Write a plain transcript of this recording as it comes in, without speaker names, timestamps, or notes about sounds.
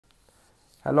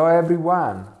Hello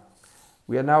everyone!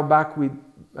 We are now back with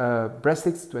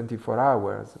Breastics 24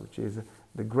 Hours, which is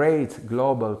the great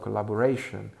global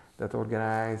collaboration that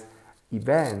organizes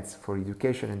events for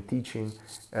education and teaching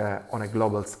on a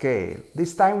global scale.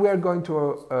 This time we are going to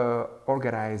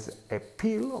organize a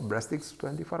pill of Breastics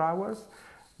 24 Hours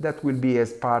that will be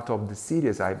as part of the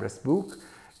series IBreastBook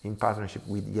in partnership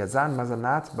with Yazan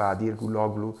Mazanat Badir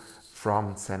Guloglu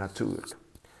from Senaturk.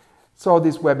 So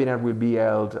this webinar will be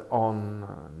held on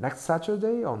next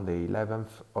Saturday, on the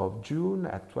 11th of June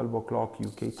at 12 o'clock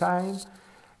UK time.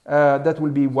 That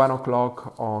will be 1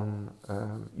 o'clock on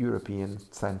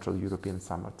Central European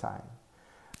summer time.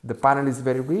 The panel is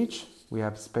very rich. We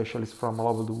have specialists from all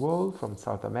over the world, from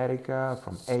South America,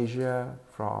 from Asia,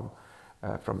 from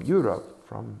Europe,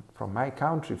 from my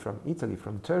country, from Italy,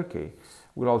 from Turkey.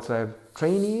 We'll also have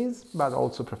trainees, but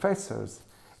also professors,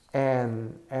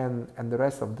 and the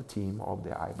rest of the team of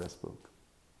the IBreastBook.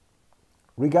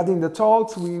 Regarding the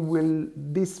talks,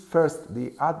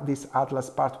 this Atlas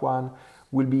Part 1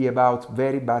 will be about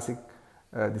very basic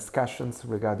discussions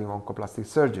regarding oncoplastic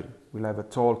surgery. We'll have a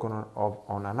talk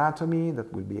on anatomy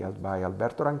that will be held by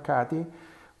Alberto Rancati,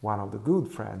 one of the good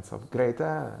friends of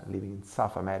Greta, living in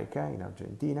South America, in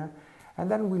Argentina.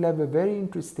 And then we'll have a very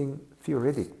interesting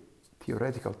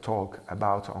theoretical talk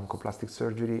about oncoplastic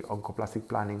surgery, oncoplastic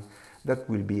planning, that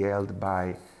will be held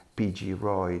by PG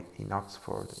Roy in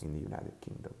Oxford in the United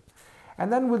Kingdom.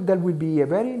 And then there will be a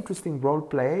very interesting role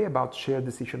play about shared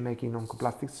decision making in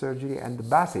oncoplastic surgery and the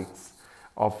basics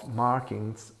of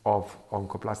markings of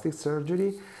oncoplastic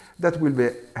surgery that will be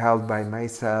held by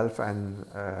myself and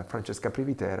Francesca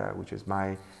Privitera, which is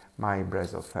my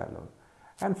IBreastBook fellow.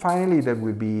 And finally, there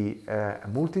will be a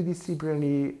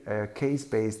multidisciplinary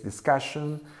case-based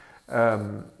discussion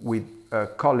with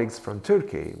colleagues from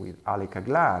Turkey, with Ali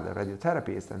Kaglar, the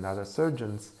radiotherapist, and other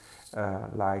surgeons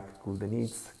like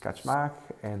Guldeniz Kaçmak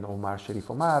and Omar Sherif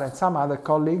Omar, and some other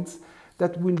colleagues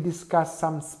that will discuss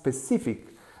some specific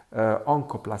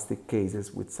oncoplastic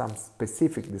cases with some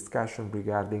specific discussion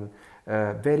regarding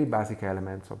very basic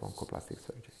elements of oncoplastic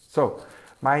surgery. So,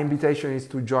 my invitation is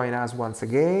to join us once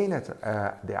again at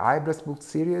the IBreastBook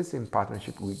series in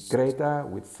partnership with Greta,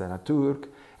 with Senaturk,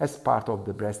 as part of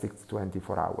the Breastics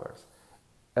 24 Hours.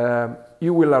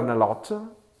 You will learn a lot,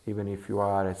 even if you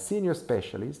are a senior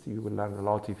specialist. You will learn a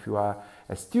lot if you are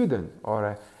a student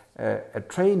or a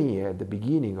trainee at the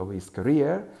beginning of his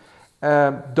career.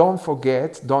 Don't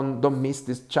forget, don't miss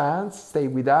this chance. Stay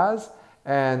with us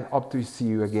and hope to see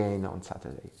you again on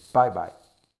Saturday. Bye-bye.